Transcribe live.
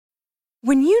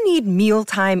When you need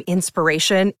mealtime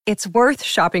inspiration, it's worth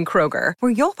shopping Kroger,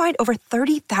 where you'll find over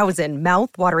 30,000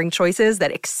 mouth-watering choices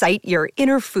that excite your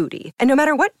inner foodie. And no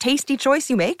matter what tasty choice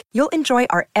you make, you'll enjoy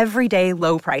our everyday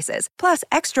low prices, plus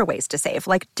extra ways to save,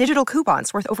 like digital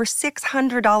coupons worth over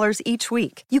 $600 each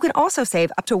week. You can also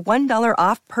save up to $1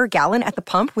 off per gallon at the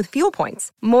pump with fuel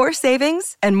points. More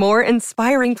savings and more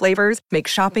inspiring flavors make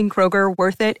shopping Kroger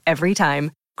worth it every time.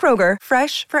 Kroger,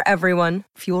 fresh for everyone.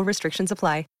 Fuel restrictions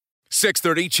apply.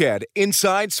 630 CHED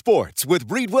Inside Sports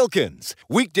with Reed Wilkins.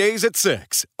 Weekdays at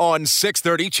 6 on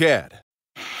 630 CHED.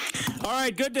 All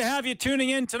right, good to have you tuning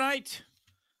in tonight.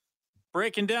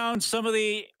 Breaking down some of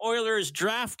the Oilers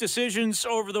draft decisions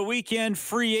over the weekend.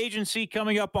 Free agency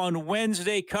coming up on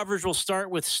Wednesday. Coverage will start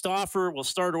with Stauffer. We'll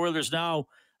start Oilers Now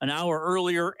an hour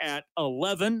earlier at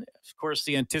 11. Of course,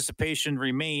 the anticipation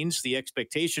remains, the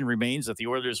expectation remains that the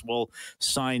Oilers will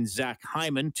sign Zach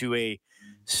Hyman to a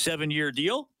 7-year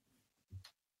deal.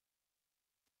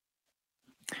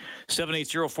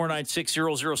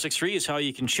 780-496-0063 is how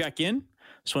you can check in.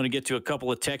 Just want to get to a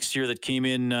couple of texts here that came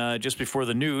in just before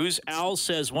the news. Al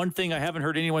says, one thing I haven't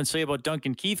heard anyone say about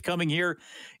Duncan Keith coming here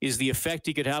is the effect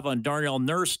he could have on Darnell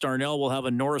Nurse. Darnell will have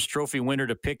a Norris Trophy winner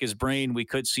to pick his brain. We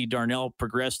could see Darnell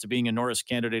progress to being a Norris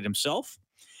candidate himself.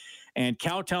 And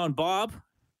Cowtown Bob,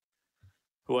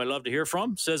 who I love to hear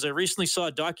from, says, I recently saw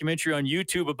a documentary on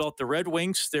YouTube about the Red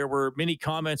Wings. There were many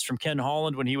comments from Ken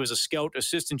Holland when he was a scout,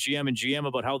 assistant GM, and GM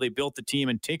about how they built the team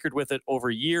and tinkered with it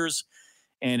over years.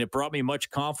 And it brought me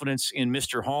much confidence in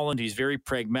Mr. Holland. He's very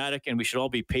pragmatic, and we should all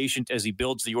be patient as he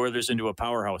builds the Oilers into a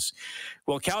powerhouse.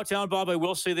 Well, Cowtown Bob, I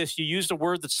will say this. You used a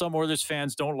word that some Oilers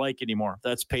fans don't like anymore.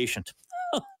 That's patient.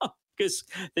 Because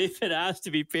they've been asked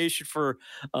to be patient for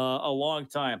a long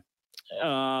time.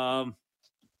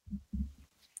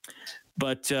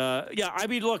 But I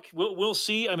mean, look, we'll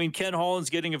see. I mean, Ken Holland's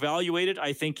getting evaluated.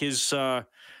 I think his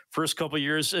first couple of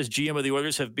years as GM of the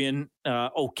Oilers have been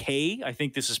okay. I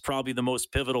think this is probably the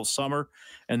most pivotal summer,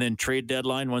 and then trade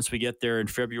deadline once we get there in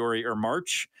February or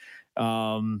March.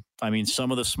 I mean, some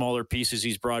of the smaller pieces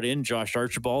he's brought in, Josh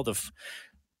Archibald, have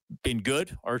been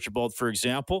good. Archibald, for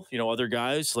example, other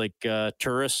guys like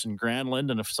Turris and Granlund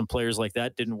and some players like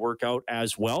that didn't work out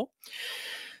as well.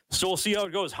 So we'll see how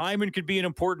it goes. Hyman could be an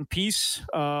important piece.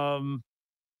 Duncan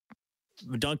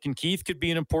Keith could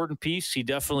be an important piece. He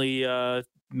definitely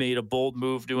made a bold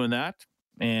move doing that.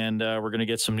 And we're going to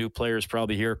get some new players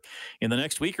probably here in the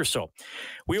next week or so.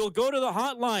 We will go to the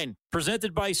hotline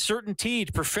presented by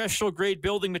CertainTeed, professional grade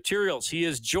building materials. He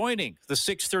is joining the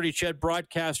 630 CHED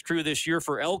broadcast crew this year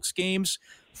for Elks games.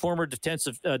 Former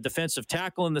defensive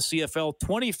tackle in the CFL,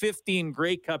 2015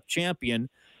 Grey Cup champion,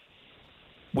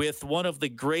 with one of the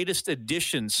greatest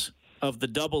additions of the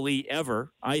Double E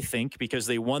ever, I think, because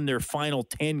they won their final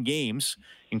 10 games,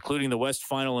 including the West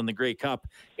Final and the Grey Cup.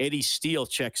 Eddie Steele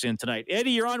checks in tonight.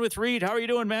 Eddie, you're on with Reed. How are you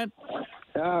doing, man?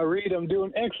 Reed, I'm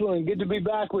doing excellent. Good to be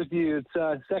back with you. It's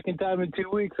second time in 2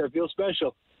 weeks. I feel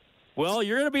special. Well,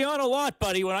 you're going to be on a lot,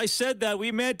 buddy. When I said that,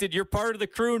 we meant it. You're part of the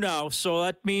crew now, so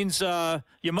that means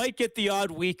you might get the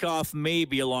odd week off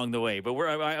maybe along the way. But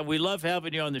we love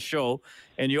having you on the show,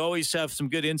 and you always have some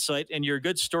good insight, and you're a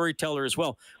good storyteller as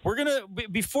well. We're going to,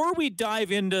 before we dive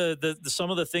into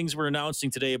some of the things we're announcing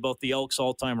today about the Elks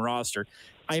all-time roster,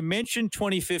 I mentioned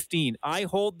 2015. I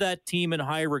hold that team in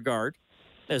high regard,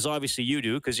 as obviously you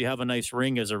do, because you have a nice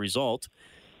ring as a result.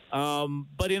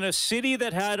 But in a city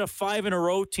that had a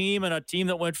 5-in-a-row team and a team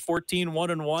that went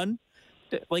 14-1-1,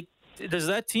 like, does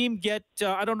that team get,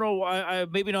 I don't know,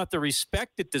 maybe not the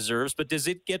respect it deserves, but does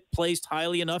it get placed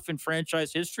highly enough in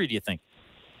franchise history, do you think?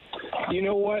 You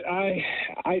know what? I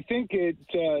think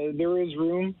there is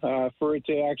room for it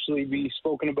to actually be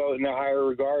spoken about in a higher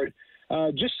regard.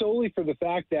 Just solely for the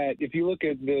fact that if you look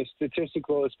at the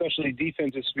statistical, especially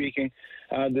defensive speaking,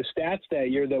 the stats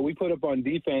that year that we put up on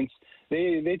defense,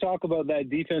 they talk about that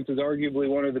defense as arguably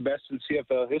one of the best in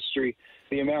CFL history.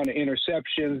 The amount of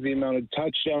interceptions, the amount of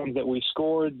touchdowns that we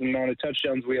scored, the amount of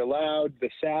touchdowns we allowed, the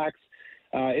sacks.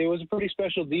 It was a pretty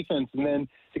special defense. And then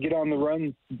to get on the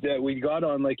run that we got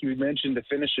on, like you mentioned, to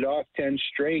finish it off 10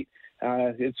 straight,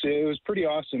 it was pretty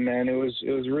awesome, man. It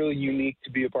was really unique to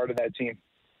be a part of that team.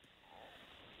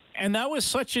 And that was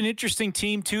such an interesting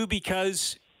team, too,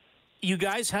 because you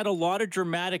guys had a lot of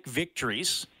dramatic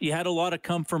victories. You had a lot of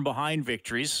come-from-behind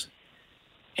victories.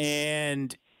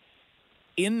 And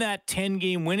in that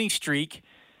 10-game winning streak,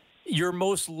 your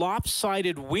most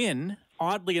lopsided win,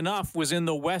 oddly enough, was in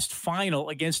the West Final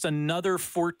against another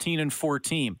 14-4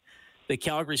 team, the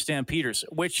Calgary Stampeders,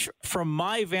 which from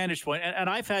my vantage point, and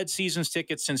I've had seasons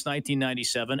tickets since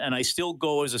 1997, and I still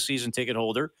go as a season ticket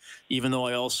holder, even though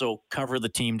I also cover the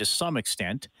team to some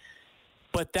extent.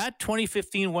 But that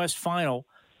 2015 West Final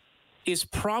is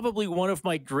probably one of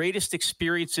my greatest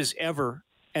experiences ever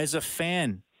as a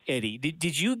fan, Eddie.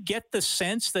 Did you get the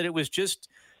sense that it was just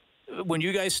when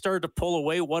you guys started to pull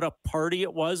away, what a party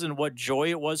it was and what joy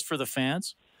it was for the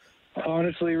fans?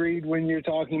 Honestly, Reed, when you're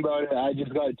talking about it, I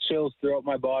just got chills throughout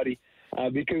my body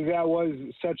because that was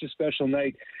such a special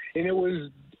night. And it was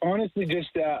honestly just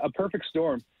a perfect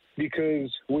storm because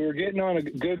we were getting on a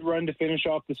good run to finish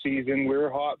off the season. We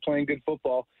were hot, playing good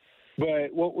football.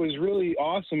 But what was really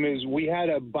awesome is we had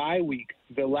a bye week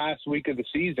the last week of the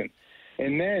season.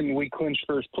 And then we clinched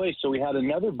first place, so we had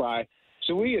another bye.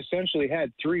 So we essentially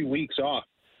had 3 weeks off.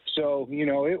 So,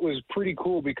 it was pretty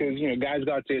cool because, guys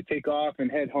got to take off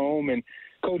and head home. And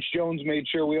Coach Jones made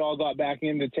sure we all got back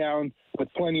into town with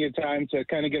plenty of time to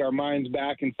kind of get our minds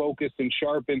back and focused and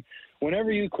sharp. And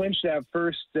whenever you clinch that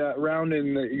first round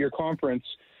in your conference,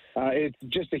 it's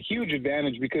just a huge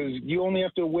advantage because you only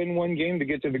have to win one game to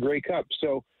get to the Grey Cup.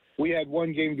 So we had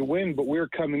one game to win, but we're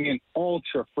coming in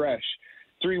ultra fresh.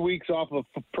 3 weeks off of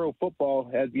pro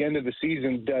football at the end of the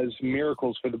season does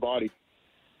miracles for the body.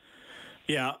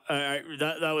 Yeah,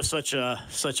 that was such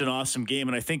an awesome game,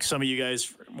 and I think some of you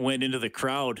guys went into the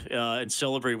crowd and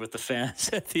celebrated with the fans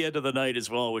at the end of the night as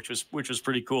well, which was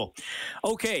pretty cool.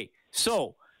 Okay,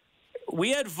 so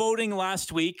we had voting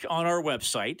last week on our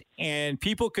website, and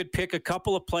people could pick a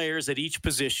couple of players at each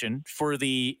position for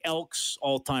the Elks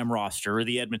all-time roster, or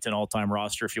the Edmonton all-time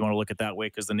roster, if you want to look at it that way,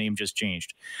 because the name just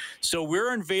changed. So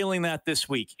we're unveiling that this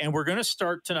week, and we're going to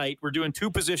start tonight. We're doing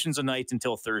 2 positions a night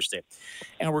until Thursday,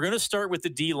 and we're going to start with the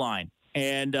D-line.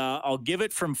 And I'll give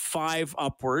it from 5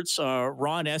 upwards.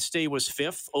 Ron Este was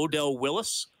 5th. Odell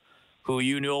Willis, who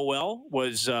you know well,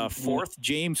 was 4th.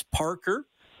 James Parker,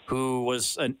 who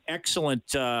was an excellent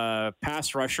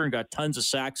pass rusher and got tons of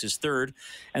sacks, is 3rd.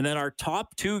 And then our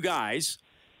top 2 guys,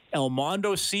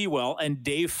 Elmondo Sewell and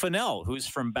Dave Fennell, who's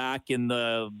from back in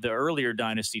the earlier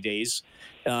dynasty days.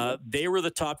 They were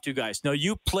the top 2 guys. Now,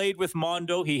 you played with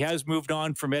Mondo. He has moved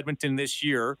on from Edmonton this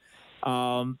year.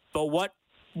 But what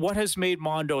has made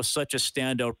Mondo such a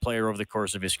standout player over the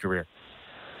course of his career?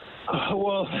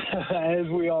 Well, as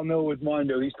we all know with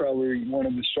Mondo, he's probably one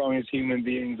of the strongest human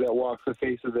beings that walks the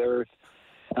face of the earth.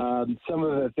 Some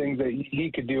of the things that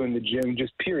he could do in the gym,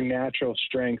 just pure natural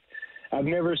strength. I've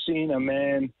never seen a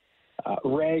man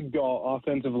ragdoll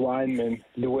offensive linemen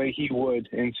the way he would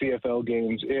in CFL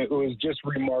games. It was just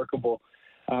remarkable.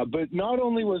 But not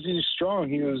only was he strong,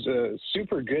 he was a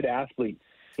super good athlete.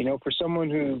 For someone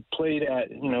who played at,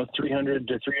 300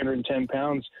 to 310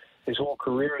 pounds, his whole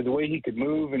career, the way he could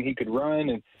move and he could run,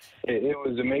 and it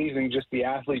was amazing just the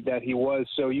athlete that he was.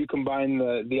 So you combine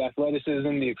the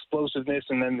athleticism, the explosiveness,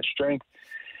 and then the strength.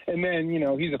 And then,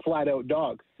 he's a flat-out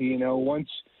dog. Once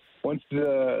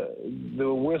the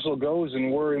whistle goes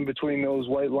and we're in between those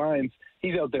white lines,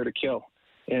 he's out there to kill.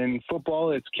 In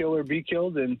football, it's kill or be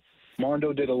killed, and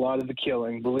Mondo did a lot of the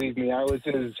killing. Believe me, I was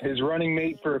his running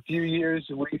mate for a few years.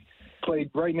 We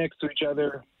played right next to each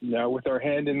other, with our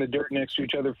hand in the dirt next to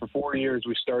each other for 4 years.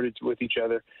 We started with each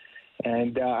other,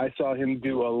 and I saw him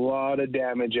do a lot of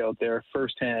damage out there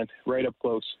firsthand, right up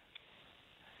close.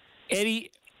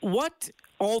 Eddie, what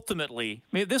ultimately,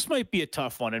 this might be a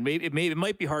tough one, and it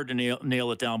might be hard to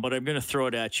nail it down, but I'm going to throw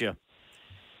it at you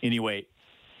anyway.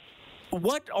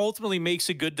 What ultimately makes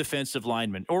a good defensive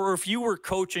lineman? Or if you were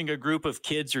coaching a group of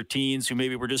kids or teens who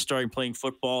maybe were just starting playing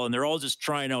football and they're all just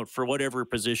trying out for whatever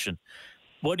position,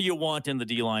 what do you want in the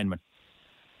D lineman?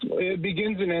 It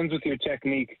begins and ends with your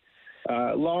technique.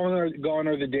 Long gone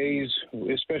are the days,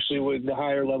 especially with the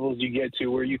higher levels you get to,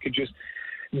 where you could just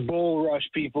bull rush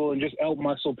people and just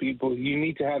out-muscle people. You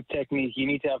need to have technique. You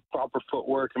need to have proper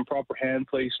footwork and proper hand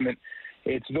placement.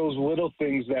 It's those little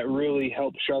things that really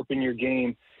help sharpen your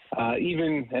game.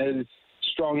 Even as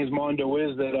strong as Mondo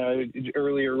is that I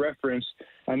earlier referenced,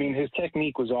 his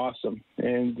technique was awesome.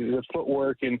 And the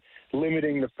footwork and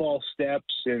limiting the false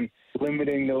steps and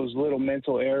limiting those little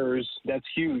mental errors, that's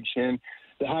huge. And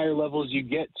the higher levels you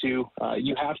get to,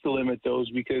 you have to limit those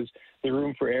because the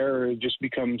room for error just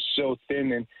becomes so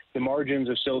thin and the margins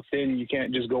are so thin, you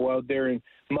can't just go out there and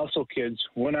muscle kids.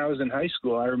 When I was in high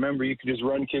school, I remember you could just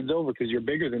run kids over because you're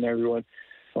bigger than everyone.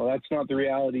 Well, that's not the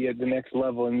reality at the next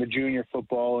level in the junior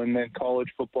football and then college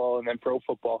football and then pro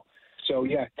football. So,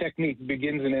 yeah, technique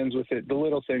begins and ends with it. The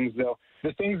little things, though.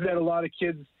 The things that a lot of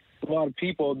kids, a lot of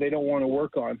people, they don't want to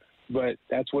work on. But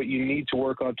that's what you need to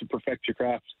work on to perfect your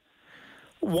craft.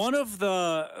 One of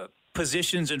the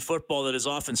positions in football that is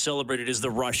often celebrated is the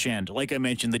rush end. Like I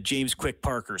mentioned, the James Quick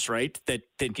Parkers, right? That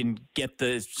can get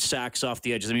the sacks off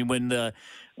the edges. I mean, when the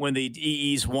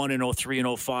EEs won in 03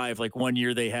 and 05, like one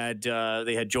year they had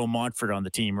Joe Montfort on the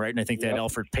team, right? And I think they had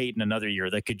Alfred Payton another year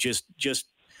that could just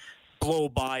blow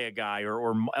by a guy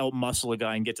or out-muscle a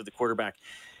guy and get to the quarterback.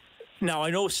 Now,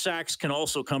 I know sacks can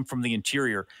also come from the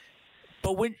interior.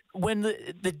 But when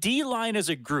the D-line as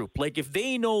a group, like if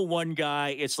they know one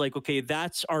guy, it's like, okay,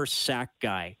 that's our sack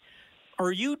guy.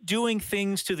 Are you doing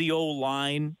things to the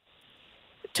O-line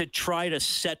to try to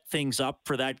set things up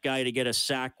for that guy to get a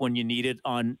sack when you need it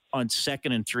on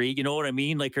 2nd and 3? You know what I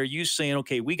mean? Like, are you saying,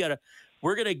 okay,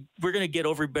 we're gonna get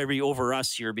everybody over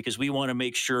us here because we want to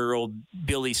make sure old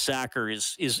Billy Sacker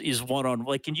is one on?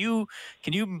 Like, can you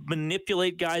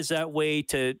manipulate guys that way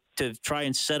to try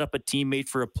and set up a teammate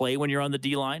for a play when you're on the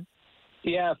D line?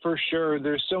 Yeah, for sure.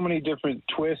 There's so many different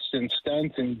twists and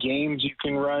stunts and games you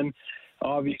can run.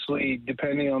 Obviously,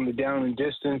 depending on the down and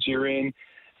distance you're in,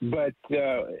 but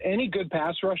any good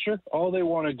pass rusher, all they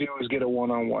want to do is get a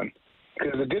one-on-one.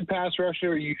 Because a good pass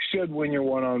rusher, you should win your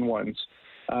one-on-ones.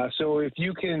 So if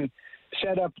you can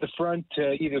set up the front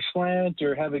to either slant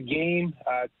or have a game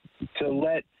to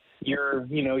let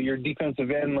your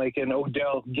defensive end like an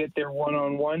Odell get their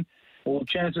one-on-one, well,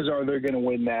 chances are they're going to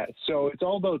win that. So it's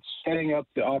all about setting up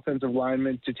the offensive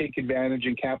lineman to take advantage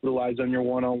and capitalize on your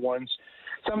one-on-ones.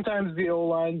 Sometimes the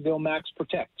O-line, they'll max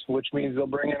protect, which means they'll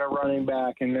bring in a running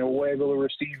back and they'll waggle a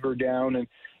receiver down, and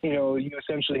you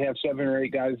essentially have 7 or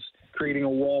 8 guys creating a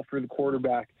wall for the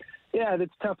quarterback. Yeah,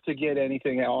 it's tough to get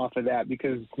anything off of that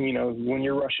because, when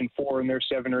you're rushing 4 and there's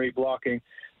 7 or 8 blocking,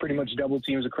 pretty much double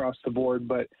teams across the board.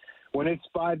 But when it's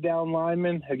 5 down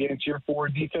linemen against your 4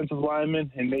 defensive linemen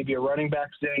and maybe a running back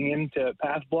staying in to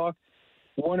pass block,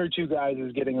 1 or 2 guys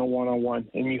is getting a one-on-one,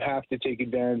 and you have to take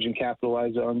advantage and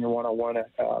capitalize on your one-on-one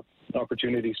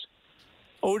opportunities.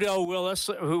 Odell Willis,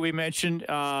 who we mentioned,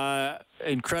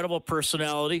 incredible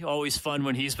personality, always fun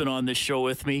when he's been on this show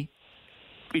with me.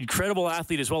 Incredible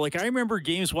athlete as well. Like, I remember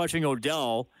games watching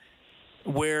Odell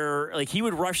where, like, he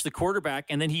would rush the quarterback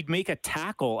and then he'd make a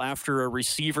tackle after a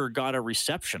receiver got a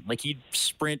reception. Like, he'd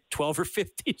sprint 12 or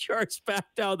 15 yards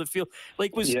back down the field.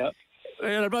 Like, and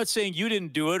I'm not saying you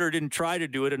didn't do it or didn't try to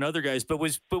do it and other guys, but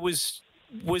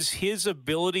was his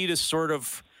ability to sort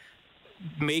of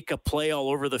make a play all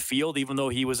over the field, even though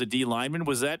he was a D lineman,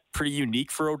 was that pretty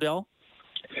unique for Odell?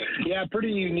 Yeah,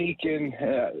 pretty unique, and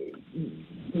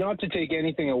not to take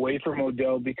anything away from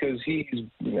Odell because he's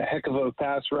a heck of a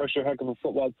pass rusher, heck of a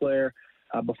football player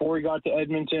before he got to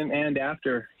Edmonton and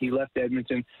after he left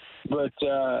Edmonton. But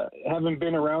having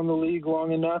been around the league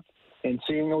long enough and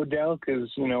seeing Odell, because,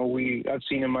 I've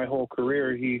seen him my whole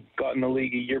career. He got in the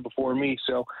league a year before me,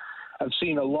 so I've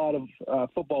seen a lot of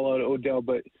football out of Odell,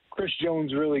 but Chris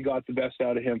Jones really got the best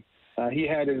out of him. He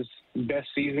had his best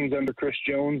seasons under Chris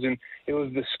Jones, and it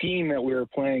was the scheme that we were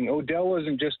playing. Odell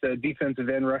wasn't just a defensive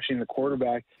end rushing the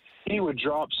quarterback. He would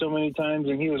drop so many times,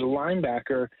 and he was a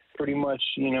linebacker pretty much,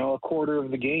 a quarter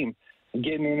of the game,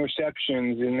 getting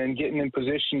interceptions and then getting in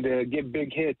position to get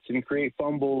big hits and create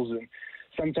fumbles. And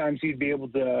sometimes he'd be able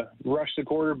to rush the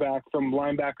quarterback from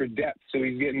linebacker depth, so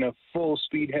he's getting a full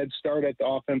speed head start at the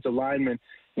offensive lineman,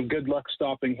 and good luck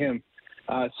stopping him.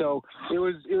 So it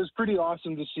was pretty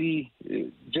awesome to see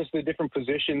just the different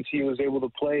positions he was able to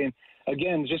play. And,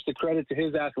 again, just a credit to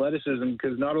his athleticism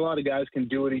because not a lot of guys can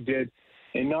do what he did,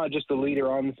 and not just a leader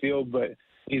on the field, but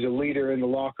he's a leader in the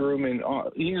locker room. And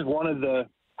he's one of the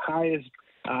highest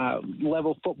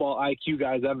level football IQ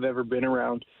guys I've ever been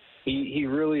around. He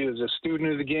really is a student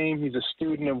of the game. He's a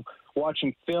student of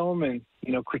watching film and,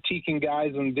 critiquing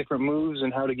guys on different moves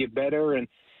and how to get better. And,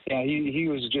 yeah, he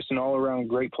was just an all-around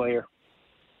great player.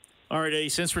 All right, Eddie,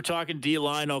 since we're talking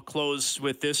D-line, I'll close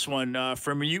with this one.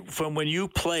 From when you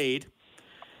played,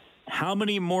 how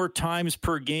many more times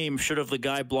per game should have the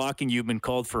guy blocking you been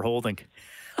called for holding?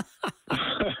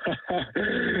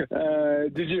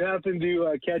 Did you happen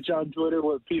to catch on Twitter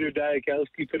what Peter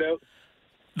Diakowski put out?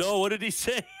 No, what did he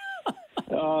say?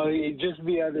 Just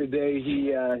the other day,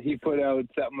 he put out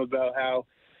something about how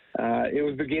it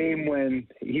was the game when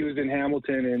he was in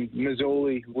Hamilton and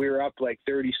Mazzoli. We were up like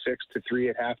 36-3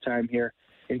 at halftime here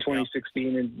in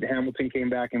 2016, and Hamilton came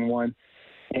back and won.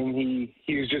 And he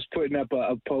was just putting up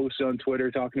a post on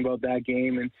Twitter talking about that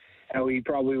game and how he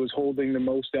probably was holding the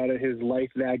most out of his life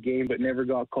that game but never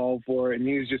got called for it. And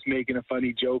he was just making a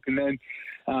funny joke. And then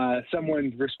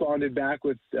someone responded back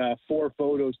with 4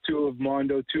 photos, 2 of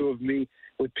Mondo, 2 of me,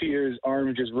 with Peter's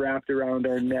arm just wrapped around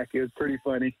our neck. It was pretty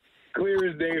funny. Clear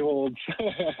as day holds.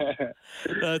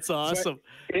 That's awesome.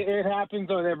 It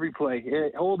happens on every play.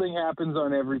 Holding happens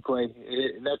on every play.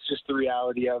 That's just the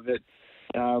reality of it.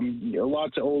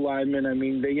 Lots of O-linemen, I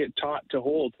mean, they get taught to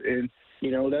hold, and,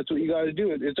 that's what you got to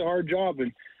do. It's a hard job,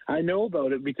 and I know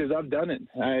about it because I've done it.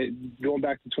 Going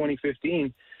back to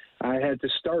 2015, I had to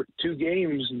start 2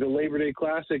 games, the Labor Day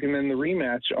Classic and then the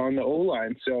rematch on the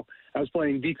O-line. So I was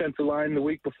playing defensive line the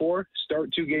week before,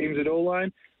 start 2 games at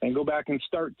O-line, and go back and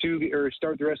start the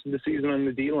rest of the season on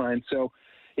the D-line. So,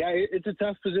 yeah, it's a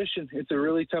tough position. It's a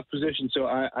really tough position. So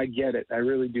I get it. I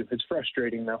really do. It's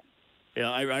frustrating, though. Yeah,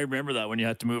 I remember that when you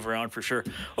had to move around for sure.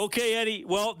 Okay, Eddie.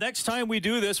 Well, next time we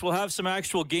do this, we'll have some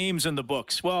actual games in the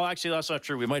books. Well, actually, that's not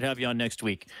true. We might have you on next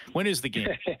week. When is the game?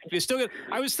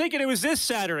 I was thinking it was this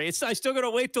Saturday. I still got to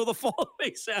wait till the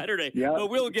following Saturday. Yeah, but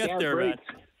we'll get there, man.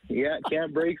 Yeah,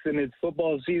 camp breaks, and it's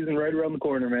football season right around the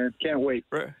corner, man. Can't wait.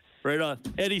 Right on.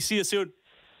 Eddie, see you soon.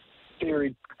 See you,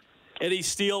 Reed. Eddie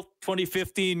Steele,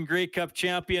 2015 Grey Cup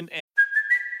champion.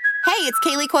 Hey, it's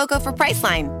Kaylee Cuoco for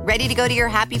Priceline. Ready to go to your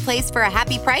happy place for a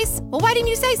happy price? Well, why didn't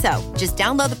you say so? Just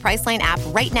download the Priceline app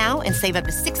right now and save up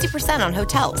to 60% on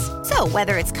hotels. So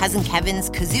whether it's Cousin Kevin's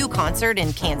Kazoo Concert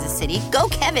in Kansas City, go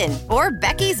Kevin, or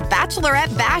Becky's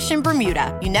Bachelorette Bash in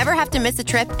Bermuda, you never have to miss a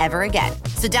trip ever again.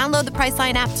 So download the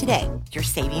Priceline app today. Your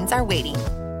savings are waiting.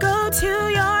 Go to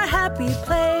your happy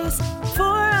place for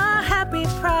a happy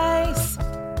price.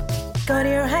 Go to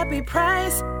your happy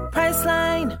price,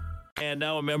 Priceline. And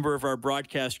now a member of our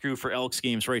broadcast crew for Elks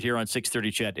games right here on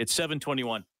 630 Ched. It's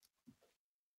 7:21.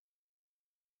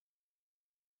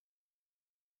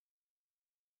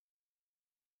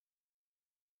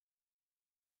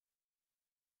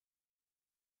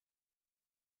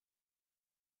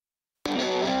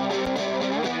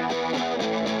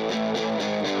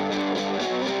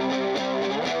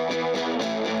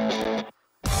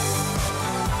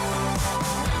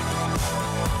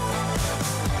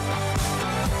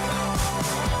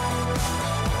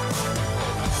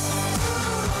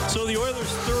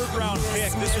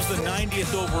 This was the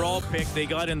 90th overall pick they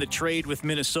got in the trade with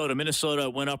Minnesota. Minnesota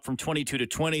went up from 22 to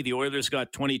 20. The Oilers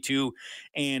got 22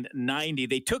 and 90.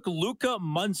 They took Luka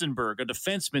Munzenberg, a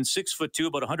defenseman, 6'2",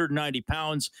 about 190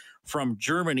 pounds, from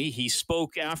Germany. He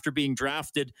spoke after being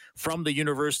drafted from the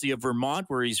University of Vermont,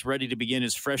 where he's ready to begin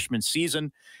his freshman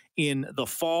season in the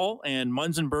fall. And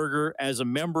Munzenberger, as a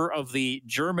member of the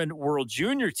German World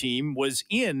Junior team, was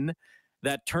in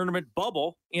that tournament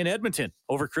bubble in Edmonton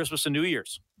over Christmas and New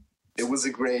Year's. It was a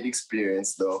great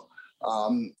experience, though.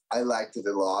 I liked it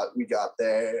a lot. We got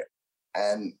there,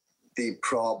 and the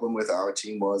problem with our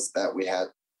team was that we had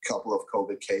a couple of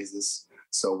COVID cases.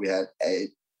 So we had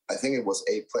 8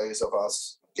 players of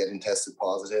us getting tested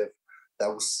positive. That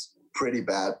was pretty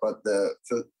bad, but the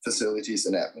facilities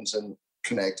in Edmonton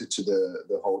connected to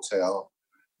the hotel,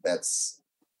 that's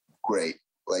great.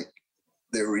 Like,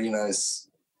 the arena is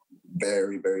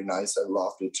very, very nice. I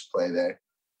loved it to play there.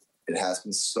 It has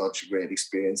been such a great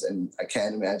experience, and I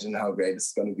can't imagine how great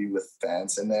it's going to be with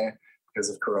fans in there. Because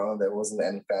of Corona, there wasn't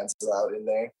any fans allowed in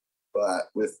there. But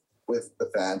with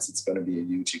the fans, it's going to be a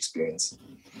huge experience.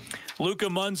 Luka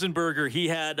Munzenberger, he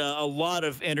had a lot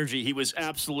of energy. He was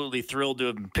absolutely thrilled to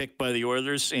have been picked by the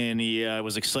Oilers, and he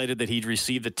was excited that he'd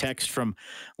received a text from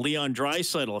Leon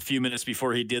Draisaitl a few minutes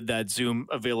before he did that Zoom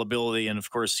availability. And, of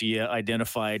course, he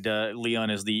identified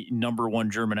Leon as the number 1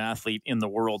 German athlete in the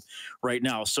world right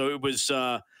now. So it was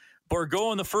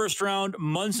Bourgault in the first round,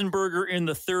 Munzenberger in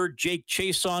the third, Jake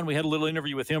Chason. We had a little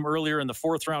interview with him earlier in the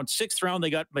fourth round. Sixth round, they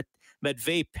got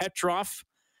Matvei Petrov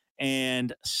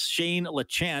and Shane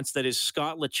Lachance. That is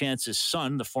Scott Lachance's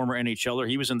son, the former NHLer.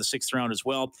 He was in the sixth round as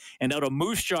well. And out of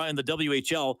Moose Jaw in the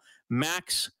WHL,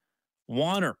 Max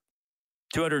Wanner,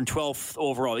 212th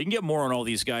overall. You can get more on all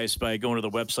these guys by going to the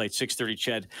website,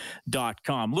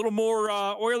 630ched.com. A little more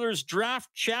Oilers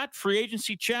draft chat, free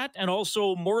agency chat, and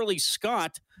also Morley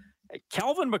Scott.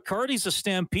 Calvin McCarty's a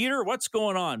Stampeder. What's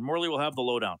going on? Morley will have the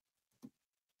lowdown.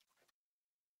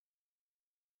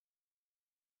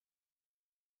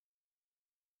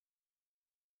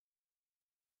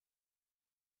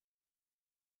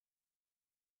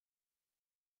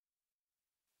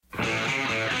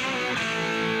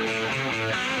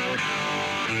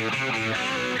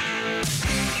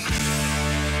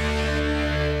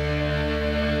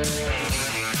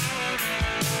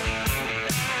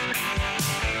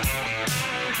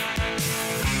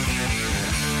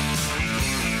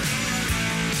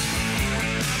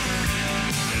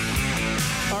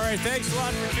 Thanks a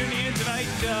lot for tuning in tonight.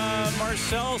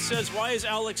 Marcel says, why is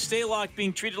Alex Stalock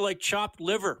being treated like chopped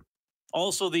liver?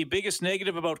 Also, the biggest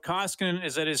negative about Koskinen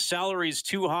is that his salary is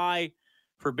too high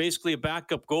for basically a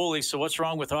backup goalie. So what's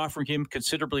wrong with offering him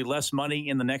considerably less money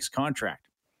in the next contract?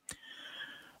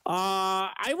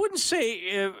 I wouldn't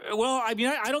say.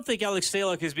 I don't think Alex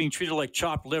Stalock is being treated like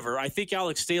chopped liver. I think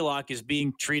Alex Stalock is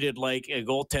being treated like a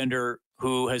goaltender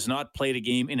who has not played a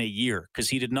game in a year, because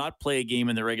he did not play a game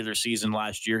in the regular season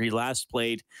last year. He last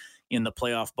played in the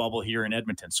playoff bubble here in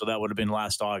Edmonton, so that would have been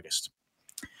last August.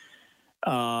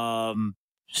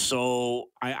 So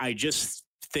I just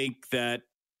think that,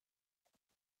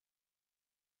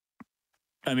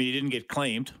 he didn't get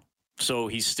claimed, so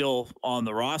he's still on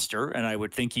the roster, and I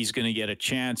would think he's going to get a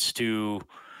chance to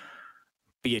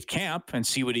be at camp and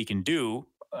see what he can do.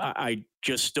 I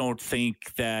just don't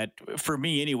think that, for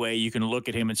me anyway, you can look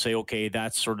at him and say, okay,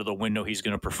 that's sort of the window he's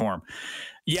going to perform.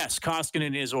 Yes,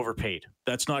 Koskinen is overpaid.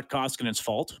 That's not Koskinen's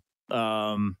fault.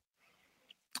 But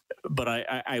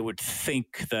I would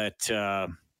think that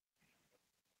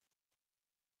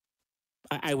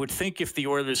I would think if the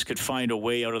Oilers could find a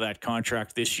way out of that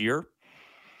contract this year.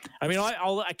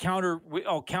 I'll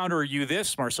counter you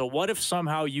this, Marcel. What if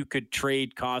somehow you could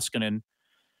trade Koskinen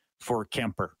for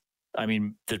Kemper?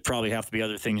 There'd probably have to be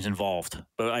other things involved.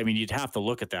 But, you'd have to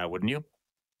look at that, wouldn't you?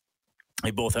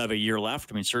 They both have a year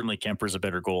left. Certainly Kemper's a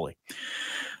better goalie.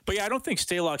 But, yeah, I don't think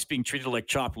Stalock's being treated like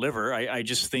chopped liver. I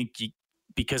just think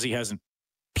because he hasn't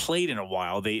played in a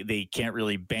while, they can't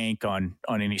really bank on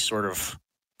any sort of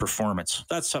performance.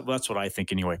 That's what I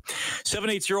think anyway.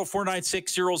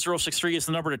 780-496-0063 is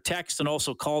the number to text, and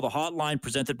also call the hotline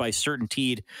presented by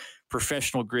CertainTeed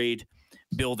Professional Grade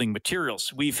Building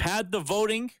Materials. We've had the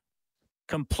voting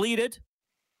completed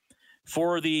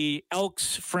for the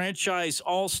Elks franchise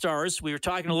All-Stars. We were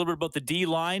talking a little bit about the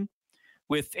D-line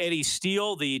with Eddie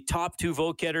Steele, the top two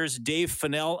vote getters, Dave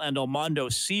Fennell and Armando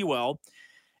Sewell.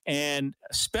 And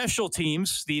special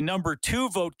teams, the number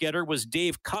 2 vote getter was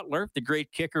Dave Cutler, the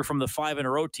great kicker from the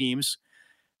 5-in-a-row teams.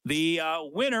 The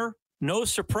winner, no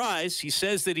surprise, he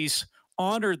says that he's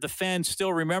honored the fans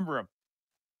still remember him.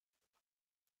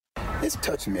 It's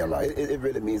touched me a lot. It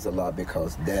really means a lot,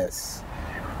 because that's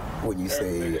when you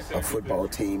say a football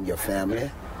team, your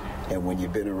family, and when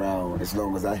you've been around as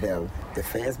long as I have, the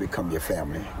fans become your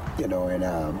family, and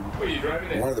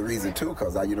one of the reasons too,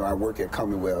 because I work at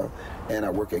Commonwealth and I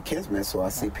work at Kinsman, so I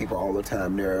see people all the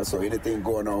time there. So anything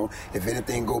going on, if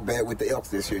anything go bad with the Elks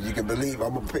this year, you can believe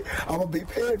I'm gonna be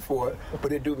paid for it.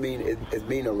 But it do mean it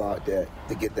mean a lot to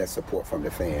get that support from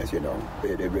the fans, it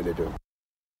really do.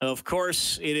 Of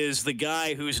course, it is the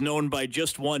guy who's known by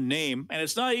just one name, and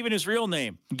it's not even his real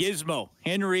name, Gizmo,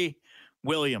 Henry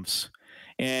Williams.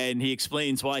 And he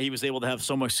explains why he was able to have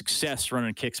so much success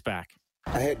running kicks back.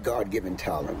 I had God-given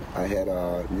talent. I had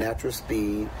natural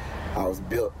speed. I was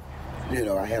built,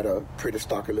 I had a pretty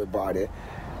stocky little body.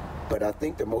 But I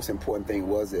think the most important thing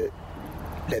was that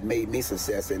made me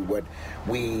success, and what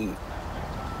we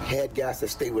had guys that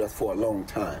stayed with us for a long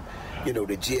time.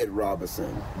 The Jed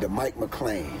Robinson, the Mike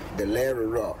McLean, the Larry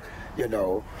Ruck,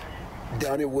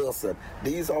 Donnie Wilson.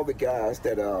 These are the guys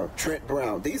that Trent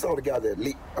Brown. These are the guys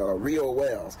that Rio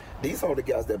Wells. These are the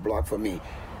guys that block for me.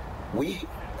 We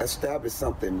established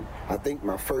something, I think,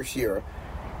 my first year,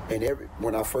 and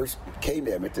when I first came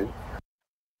to Edmonton.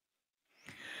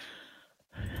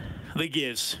 The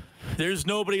Giz. There's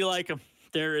nobody like him.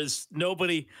 There is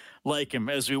nobody like him.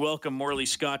 As we welcome Morley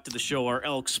Scott to the show, our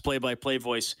Elks play-by-play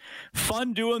voice.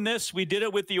 Fun doing this. We did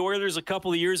it with the Oilers a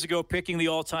couple of years ago, picking the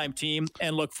all-time team.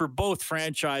 And look, for both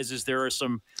franchises, there are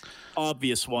some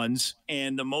obvious ones.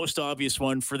 And the most obvious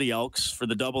one for the Elks, for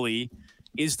the Double E,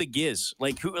 is the Giz.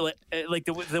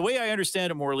 The way I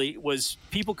understand it, Morley, was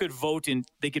people could vote in.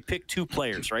 They could pick 2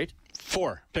 players, right?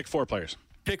 4. Pick 4 players.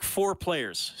 Pick 4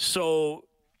 players. So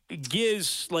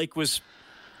Giz was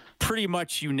pretty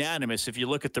much unanimous if you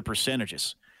look at the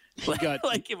percentages.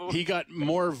 He got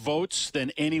more votes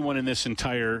than anyone in this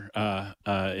entire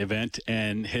event,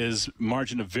 and his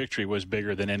margin of victory was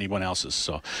bigger than anyone else's.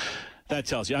 So that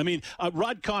tells you.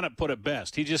 Rod Connett put it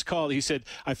best. He said,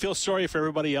 I feel sorry for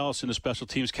everybody else in the special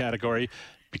teams category,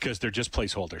 because they're just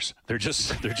placeholders. They're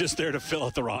just there to fill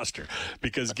out the roster,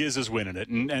 because Giz is winning it,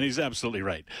 and he's absolutely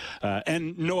right.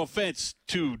 And no offense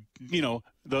to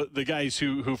the guys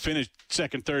who finished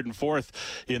second, third, and fourth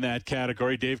in that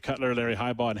category: Dave Cutler, Larry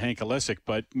Highbaugh, and Hank Olesic.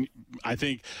 But I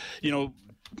think we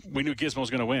knew Gizmo was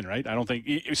going to win, right? I don't think,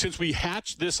 since we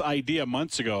hatched this idea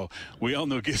months ago, we all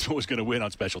knew Gizmo was going to win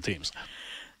on special teams.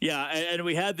 Yeah, and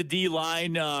we had the D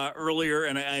line earlier,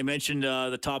 and I mentioned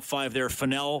the top 5 there: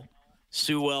 Fennell,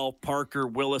 Sewell, Parker,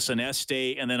 Willis, and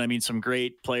Este. And then, I mean, some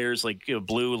great players like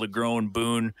Blue, Legrone,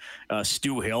 Boone,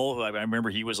 Stu Hill. I remember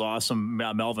he was awesome.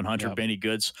 Melvin Hunter, Benny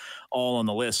Goods, all on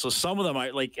the list. So some of them, I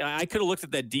could have looked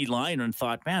at that D line and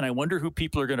thought, man, I wonder who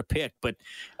people are going to pick. But,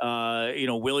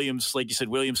 Williams, like you said,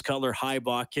 Williams, Cutler,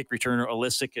 Highbach, kick returner,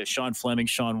 Olisic, Sean Fleming,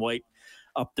 Sean White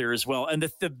up there as well. And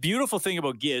the beautiful thing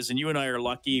about Giz, and you and I are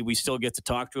lucky, we still get to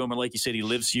talk to him. And like you said, he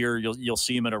lives here. You'll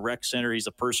see him at a rec center. He's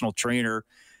a personal trainer.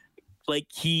 Like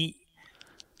he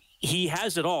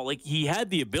has it all. Like he had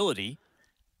the ability,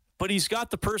 but he's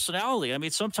got the personality. I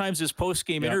mean, sometimes his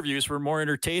post-game interviews were more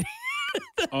entertaining.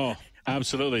 Oh,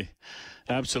 absolutely.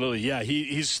 Absolutely. Yeah.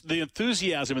 He's the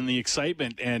enthusiasm and the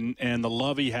excitement and the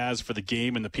love he has for the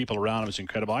game and the people around him is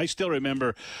incredible. I still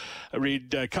remember,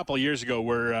 Reed, a couple of years ago,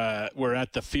 we're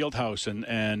at the field house and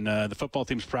the football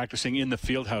team's practicing in the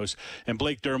field house, and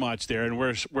Blake Dermott's there, and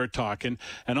we're talking,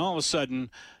 and all of a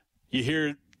sudden you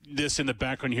hear this in the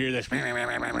background, you hear this,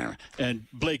 and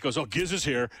Blake goes, "Oh, Giz is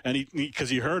here," and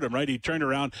because he heard him, right? He turned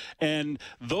around, and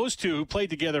those two who played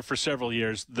together for several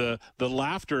years, the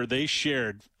laughter they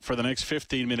shared for the next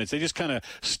 15 minutes, they just kind of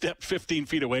stepped 15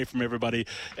 feet away from everybody,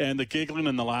 and the giggling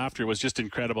and the laughter was just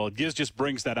incredible. Giz just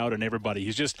brings that out in everybody.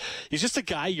 He's just a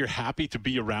guy you're happy to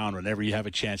be around whenever you have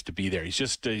a chance to be there. He's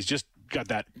just got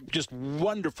that just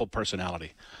wonderful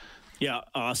personality. Yeah,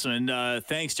 awesome. And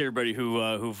thanks to everybody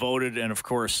who voted. And, of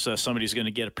course, somebody's going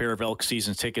to get a pair of Elks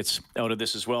season tickets out of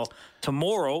this as well.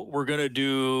 Tomorrow, we're going to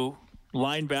do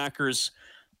linebackers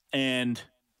and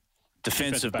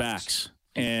defensive backs.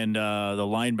 And the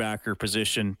linebacker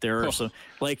position, there are some,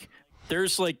 there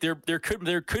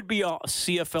could be a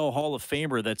CFL Hall of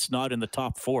Famer that's not in the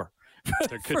top four.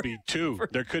 There could be two.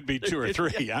 There could be two or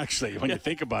three, actually, when you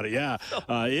think about it. Yeah,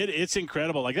 it's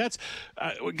incredible. Like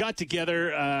we got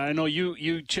together. I know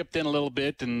you chipped in a little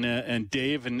bit, and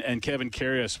Dave and Kevin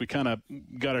Carius. We kind of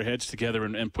got our heads together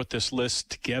and put this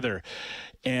list together.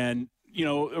 And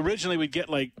originally we'd get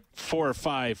like 4 or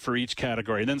 5 for each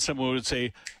category, and then someone would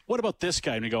say, "What about this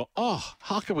guy?" And we go, "Oh,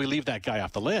 how can we leave that guy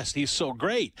off the list? He's so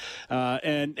great."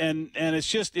 And it's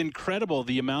just incredible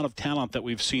the amount of talent that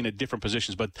we've seen at different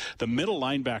positions. But the middle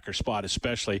linebacker spot,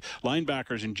 especially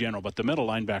linebackers in general, but the middle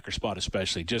linebacker spot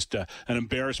especially, just an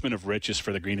embarrassment of riches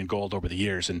for the green and gold over the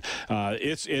years. And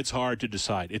it's hard to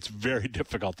decide. It's very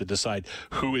difficult to decide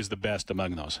who is the best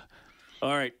among those.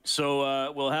 All right,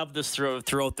 so we'll have this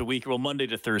throughout the week. Well, Monday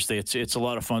to Thursday. It's a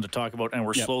lot of fun to talk about, and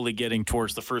we're slowly getting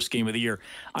towards the first game of the year.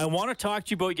 I want to talk to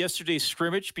you about yesterday's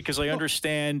scrimmage because I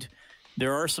understand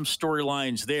there are some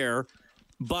storylines there.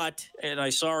 And I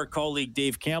saw our colleague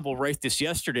Dave Campbell write this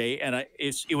yesterday, and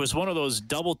it was one of those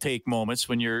double take moments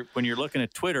when you're looking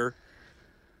at Twitter.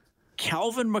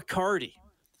 Calvin McCarty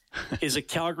is a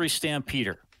Calgary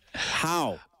Stampeder.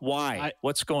 How? Why?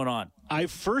 What's going on? I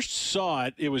first saw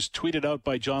it. It was tweeted out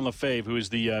by John Lefebvre, who is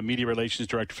the media relations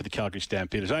director for the Calgary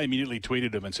Stampeders. I immediately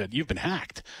tweeted him and said, "You've been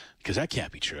hacked," because that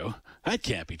can't be true. That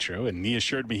can't be true. And he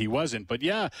assured me he wasn't. But,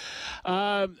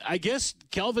 I guess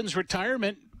Calvin's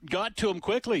retirement got to him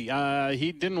quickly.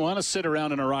 He didn't want to sit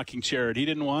around in a rocking chair. He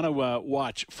didn't want to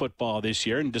watch football this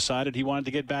year and decided he wanted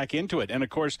to get back into it. And, of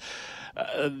course,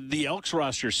 the Elks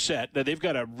roster's set. They've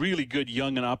got a really good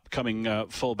young and upcoming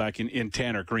fullback in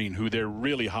Tanner Green, who they're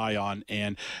really high on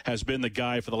and has been the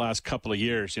guy for the last couple of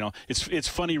years. It's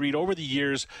funny, Reed, over the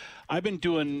years, I've been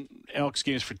doing Elks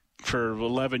games for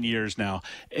 11 years now,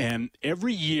 and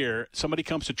every year somebody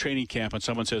comes to training camp and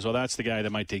someone says, "Oh, that's the guy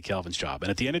that might take Calvin's job." And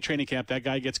at the end of training camp, that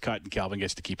guy gets cut and Calvin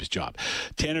gets to keep his job.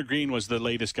 Tanner Green was the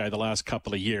latest guy the last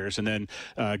couple of years, and then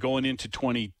going into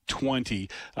 2020,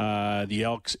 the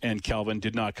Elks and Calvin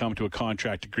did not come to a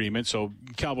contract agreement, so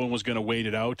Calvin was going to wait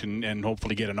it out and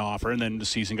hopefully get an offer, and then the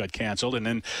season got canceled, and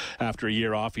then after a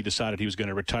year off, he decided he was going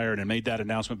to retire and made that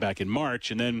announcement back in March,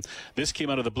 and then this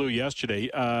came out of the blue yesterday.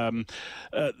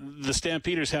 The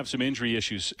Stampeders have some injury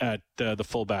issues at the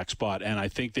fullback spot, and I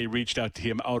think they reached out to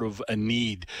him out of a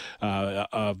need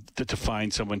to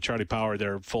find someone. Charlie Power,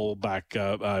 their fullback,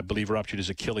 I believe, ruptured his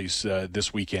Achilles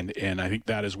this weekend, and I think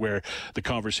that is where the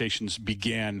conversations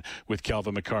began with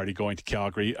Calvin McCarty going to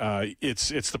Calgary. It's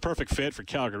the perfect fit for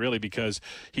Calgary, really, because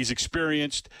he's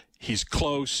experienced, he's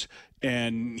close,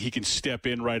 and he can step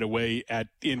in right away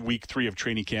in week 3 of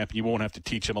training camp, and you won't have to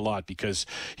teach him a lot because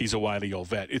he's a wily old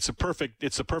vet. It's a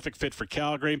perfect fit for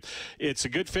Calgary. It's a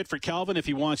good fit for Calvin if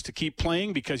he wants to keep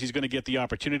playing because he's going to get the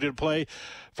opportunity to play.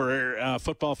 For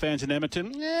football fans in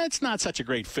Edmonton, it's not such a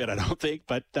great fit, I don't think,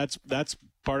 but that's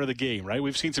part of the game, right?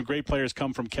 We've seen some great players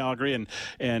come from Calgary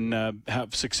and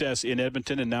have success in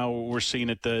Edmonton, and now we're seeing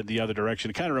it the other direction.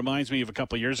 It kind of reminds me of a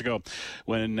couple of years ago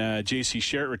when J.C.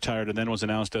 Sherritt retired and then was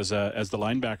announced as the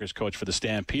linebackers coach for the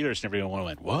Stampeders, and everyone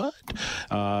went, "What?"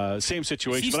 Same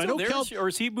situation. Is he still there, or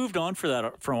has he moved on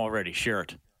from already,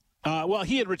 Sherritt? Well,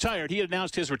 he had retired. He had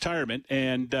announced his retirement,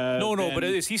 and but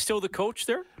is he still the coach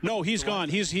there? No, he's gone.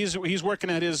 He's working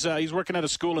at he's working at a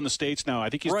school in the States now. I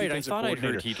think he's defensive coordinator.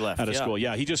 I heard he'd left at a school.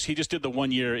 Yeah, he just did the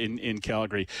 1 year in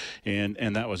Calgary,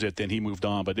 and that was it. Then he moved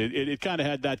on. But it kind of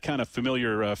had that kind of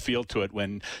familiar feel to it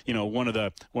when one of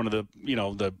the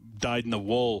the dyed in the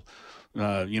wool.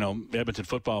 Edmonton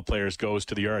football players goes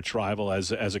to the arch rival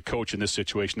as a coach in this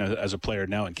situation as a player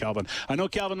now in Calvin. I know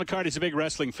Calvin McCarty's a big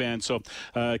wrestling fan, so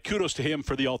kudos to him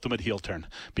for the ultimate heel turn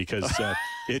because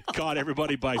it caught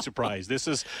everybody by surprise. This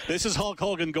is Hulk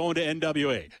Hogan going to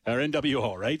NWA or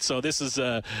NWO, right? So this is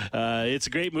it's a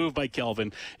great move by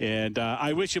Calvin, and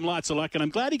I wish him lots of luck. And I'm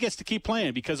glad he gets to keep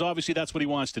playing because obviously that's what he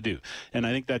wants to do. And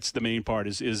I think that's the main part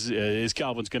is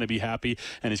Calvin's going to be happy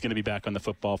and he's going to be back on the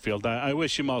football field. I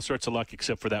wish him all sorts of luck,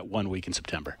 except for that 1 week in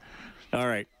September. All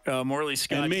right, Morley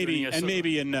Scott, and maybe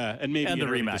in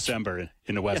early December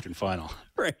in the Western Final.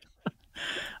 Right.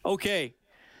 Okay,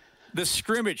 the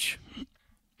scrimmage.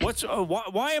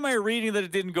 Why am I reading that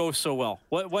it didn't go so well?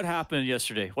 What happened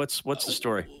yesterday? What's the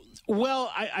story?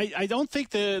 Well, I don't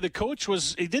think the coach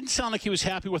was – it didn't sound like he was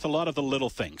happy with a lot of the little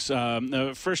things.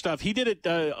 First off, he did it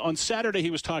on Saturday.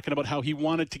 He was talking about how he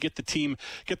wanted to get the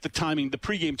timing, the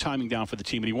pregame timing down for the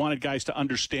team, and he wanted guys to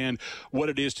understand what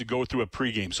it is to go through a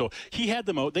pregame. So he had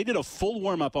them out. They did a full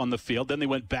warm-up on the field. Then they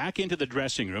went back into the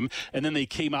dressing room, and then they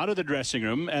came out of the dressing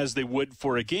room as they would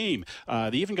for a game.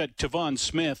 They even got Tavon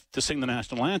Smith to sing the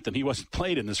national anthem. He wasn't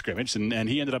played in the scrimmage, and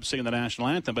he ended up singing the national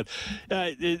anthem. But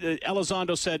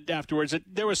Elizondo said afterwards that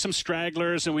there was some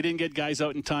stragglers and we didn't get guys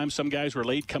out in time. Some guys were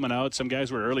late coming out, some guys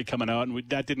were early coming out, and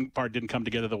that didn't come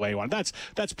together the way he wanted.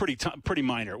 That's pretty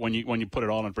minor when you put it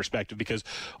all in perspective, because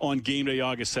on game day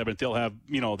August 7th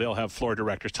they'll have floor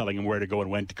directors telling them where to go and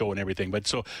when to go and everything. But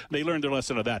so they learned their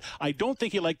lesson of that. I don't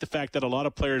think he liked the fact that a lot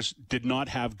of players did not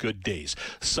have good days.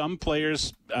 Some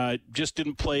players just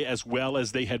didn't play as well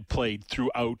as they had played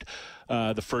throughout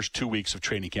the first 2 weeks of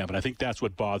training camp, and I think that's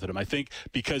what bothered him. I think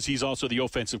because he's also the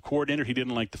offensive coordinator, he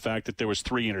didn't like the fact that there was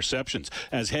 3 interceptions.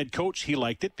 As head coach, he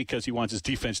liked it because he wants his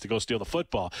defense to go steal the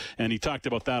football, and he talked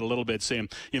about that a little bit, saying,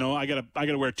 I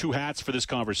gotta wear 2 hats for this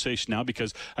conversation now,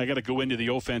 because I got to go into the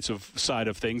offensive side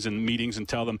of things and meetings and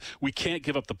tell them we can't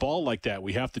give up the ball like that.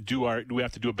 We have to do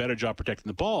a better job protecting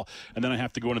the ball, and then I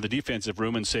have to go into the defensive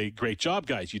room and say, great job,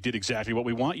 guys, you did exactly what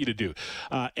we want you to do.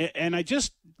 And I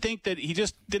just think that he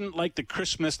just didn't like the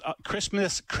crispness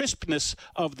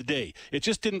of the day. It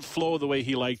just didn't flow the way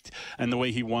he liked and the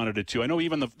way he wanted it to. I know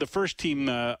even the first team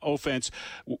offense,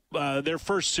 their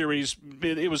first series,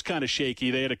 it was kind of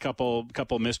shaky. They had a couple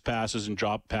missed passes and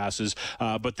drop passes,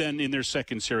 but then in their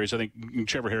second series, I think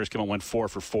Trevor Harris came out, went 4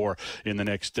 for 4 in the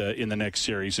next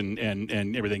series,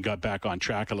 and everything got back on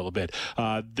track a little bit.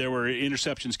 There were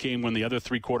interceptions came when the other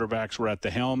 3 quarterbacks were at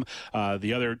the helm.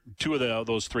 The other 2 of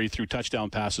those 3 threw touchdown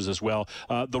passes as well.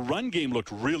 The run game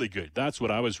looked really good. That's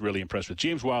what I was really impressed with.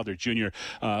 James Wilder Jr.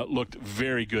 Looked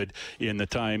very good in the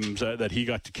times that he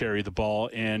got to carry the ball,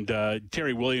 and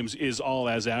Terry Williams is all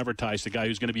as advertised, a guy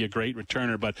who's going to be a great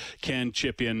returner but can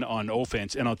chip in on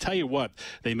offense. And I'll tell you what,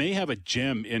 they may have a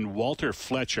gem in Walter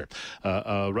Fletcher,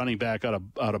 running back out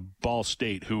of Ball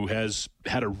State, who has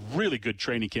had a really good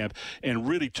training camp and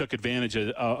really took advantage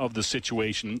of the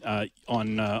situation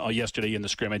on yesterday in the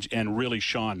scrimmage, and really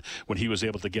shone when he was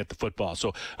able to get the football.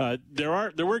 So there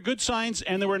were good signs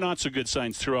and there were not so good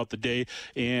signs throughout the day.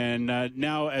 And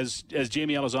now, as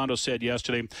Jamie Elizondo said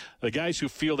yesterday, the guys who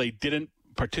feel they didn't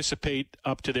participate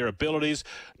up to their abilities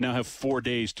now have 4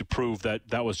 days to prove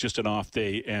that was just an off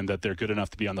day and that they're good enough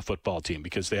to be on the football team,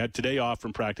 because they had today off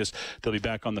from practice. They'll be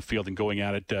back on the field and going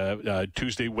at it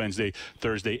Tuesday, Wednesday,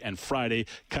 Thursday, and Friday.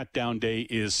 Cut down day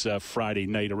is Friday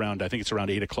night around, I think it's around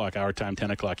 8 o'clock our time,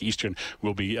 10 o'clock Eastern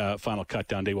will be final cut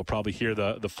down day. We'll probably hear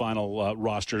the final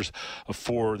rosters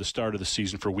for the start of the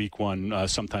season for week 1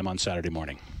 sometime on Saturday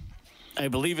morning. I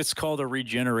believe it's called a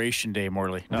regeneration day,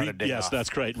 Morley, not a day yes, off. That's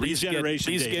correct.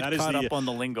 Regeneration day. Please get caught up on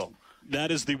the lingo.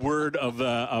 That is the word of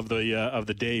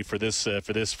the day for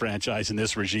this franchise and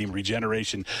this regime.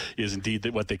 Regeneration is indeed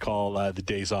what they call the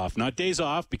days off. Not days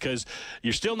off because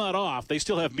you're still not off. They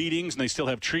still have meetings and they still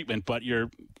have treatment, but you're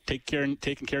taking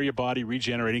care of your body,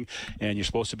 regenerating, and you're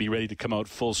supposed to be ready to come out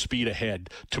full speed ahead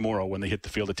tomorrow when they hit the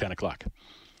field at 10 o'clock.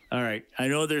 All right. I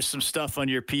know there's some stuff on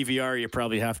your PVR you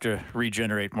probably have to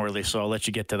regenerate, Morley, so I'll let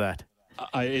you get to that.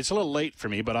 It's a little late for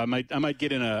me, but I might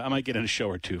get in a show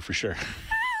or two for sure.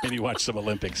 Maybe watch some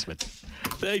Olympics. But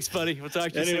thanks, buddy. We'll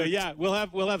talk to you anyway. soon. Yeah,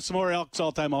 we'll have some more Elks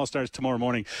All-Time All-Stars tomorrow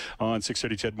morning on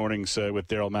 6:30 CHED Mornings with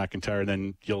Daryl McIntyre. And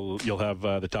then you'll have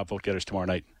the top vote getters tomorrow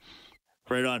night.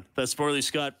 Right on. That's Morley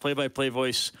Scott, play-by-play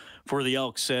voice for the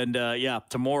Elks. And,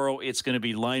 tomorrow it's going to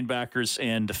be linebackers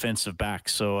and defensive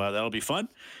backs. So that'll be fun.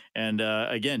 And,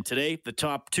 again, today, the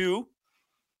top two,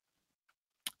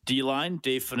 D-line,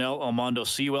 Dave Fennell, Armando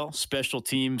Sewell. Special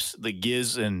teams, the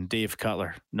Giz and Dave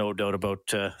Cutler. No doubt about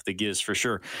the Giz for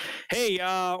sure. Hey,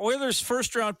 Oilers'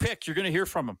 first-round pick. You're going to hear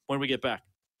from him when we get back.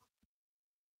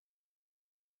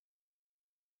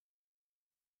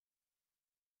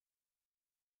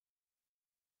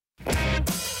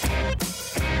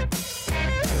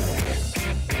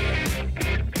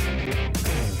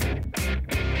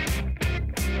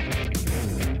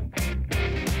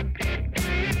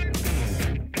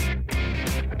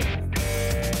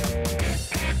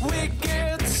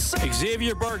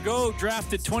 Xavier Bargaud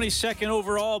drafted 22nd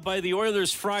overall by the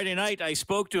Oilers Friday night. I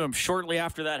spoke to him shortly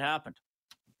after that happened.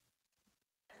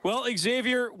 Well,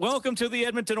 Xavier, welcome to the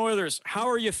Edmonton Oilers. How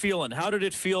are you feeling? How did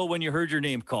it feel when you heard your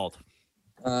name called?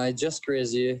 Just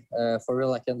crazy. For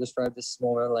real, I can describe this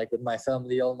moment like with my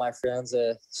family, all my friends.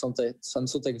 I'm so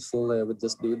thankful with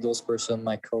those person,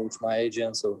 my coach, my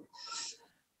agent. So,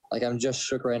 I'm just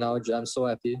shook right now. I'm so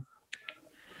happy.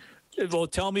 Well,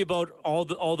 tell me about all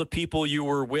the people you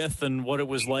were with and what it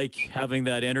was like having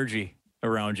that energy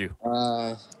around you.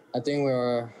 I think we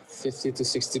are 50 to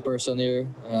 60% here.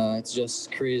 It's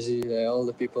just crazy. All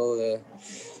the people,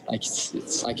 I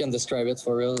can't describe it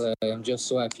for real. I'm just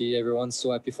so happy. Everyone's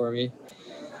so happy for me.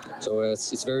 So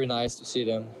it's very nice to see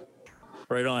them.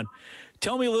 Right on.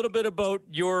 Tell me a little bit about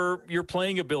your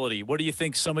playing ability. What do you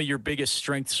think some of your biggest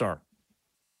strengths are?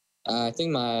 I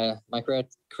think my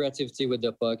creativity with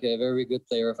the puck. A very good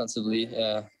player offensively.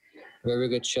 Very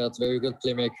good shot. Very good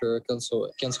playmaker.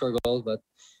 Can score goals, but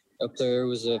a player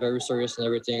who's very serious and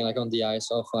everything, like on the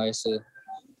ice, off ice.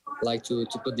 Like to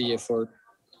put the effort.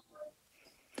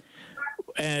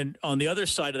 And on the other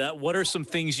side of that, what are some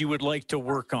things you would like to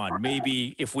work on?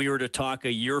 Maybe if we were to talk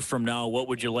a year from now, what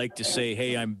would you like to say?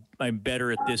 Hey, I'm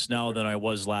better at this now than I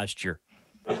was last year.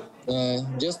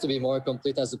 Just to be more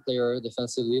complete as a player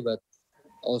defensively, but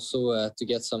also to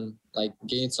get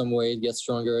gain some weight, get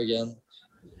stronger again,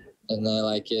 and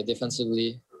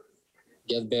defensively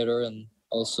get better, and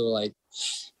also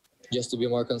just to be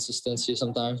more consistency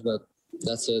sometimes. But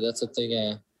that's a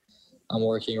thing I'm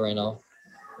working right now.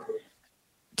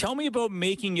 Tell me about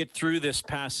making it through this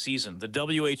past season. The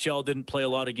WHL didn't play a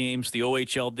lot of games. The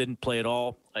OHL didn't play at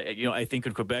all. I think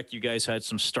in Quebec you guys had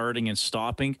some starting and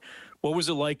stopping. What was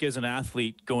it like as an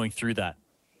athlete going through that?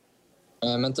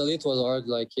 Mentally, it was hard.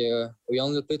 We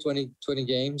only played 20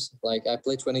 games. I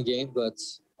played 20 games, but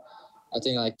I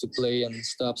think to play and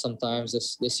stop sometimes.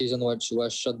 This season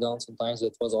was shut down. Sometimes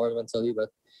it was hard mentally, but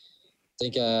I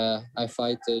think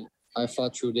I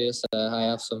fought through this.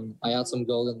 I had some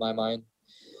goal in my mind.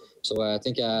 So I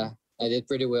think I did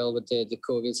pretty well with the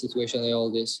COVID situation and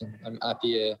all this. And I'm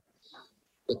happy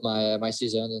with my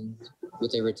season and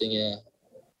with everything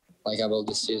about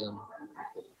this season.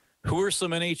 Who are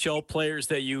some NHL players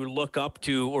that you look up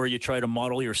to or you try to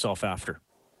model yourself after?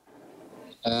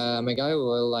 I'm a guy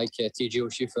who like TJ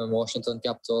Oshie from Washington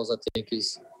Capitals. I think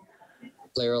he's a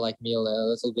player like me a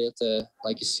little bit.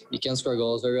 He can score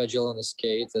goals, very agile on his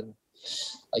skate, and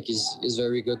he's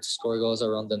very good to score goals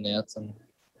around the net. And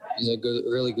he's a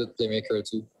really good playmaker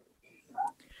too.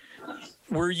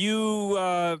 Were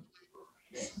you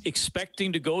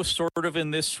expecting to go sort of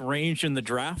in this range in the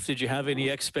draft? Did you have any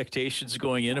expectations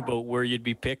going in about where you'd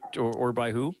be picked or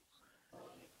by who?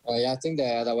 Yeah, I think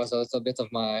that was a little bit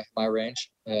of my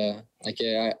range.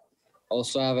 I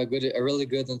also have a really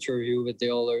good interview with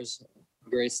the Oilers,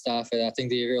 great staff, and I think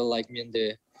they really like me in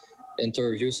the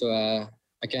interview. So I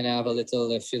kind of have a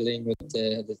little feeling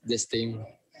with this team.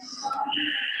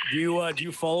 Do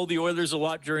you follow the Oilers a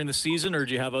lot during the season, or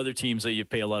do you have other teams that you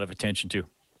pay a lot of attention to?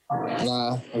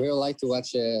 I really like to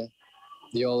watch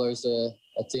the Oilers, a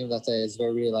team that is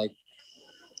very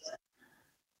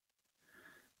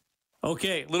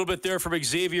Okay, a little bit there from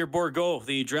Xavier Bargaud,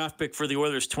 the draft pick for the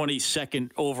Oilers,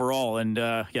 22nd overall. And,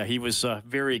 he was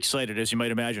very excited, as you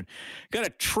might imagine. Got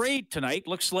a trade tonight.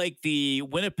 Looks like the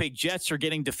Winnipeg Jets are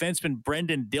getting defenseman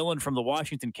Brendan Dillon from the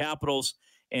Washington Capitals,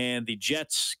 and the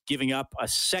Jets giving up a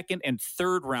second and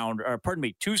third round, or pardon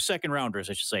me, 2 second-rounders,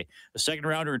 I should say. A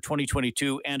second-rounder in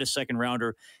 2022 and a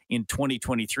second-rounder in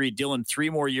 2023. Dillon, 3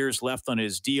 more years left on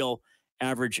his deal,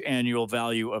 average annual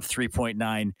value of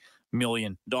 $3.9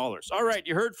 million. All right,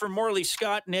 you heard from Morley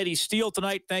Scott and Eddie Steele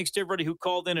tonight. Thanks to everybody who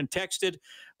called in and texted.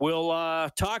 We'll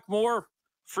talk more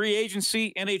free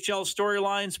agency, NHL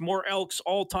storylines, more Elks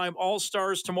all-time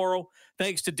All-Stars tomorrow.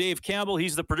 Thanks to Dave Campbell.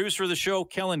 He's the producer of the show.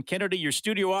 Kellen Kennedy, your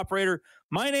studio operator.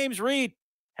 My name's Reed.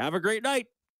 Have a great night.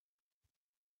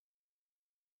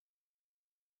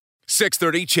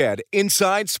 6:30 CHED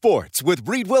Inside Sports with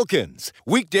Reed Wilkins.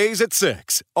 Weekdays at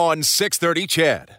 6 on 6:30 CHED.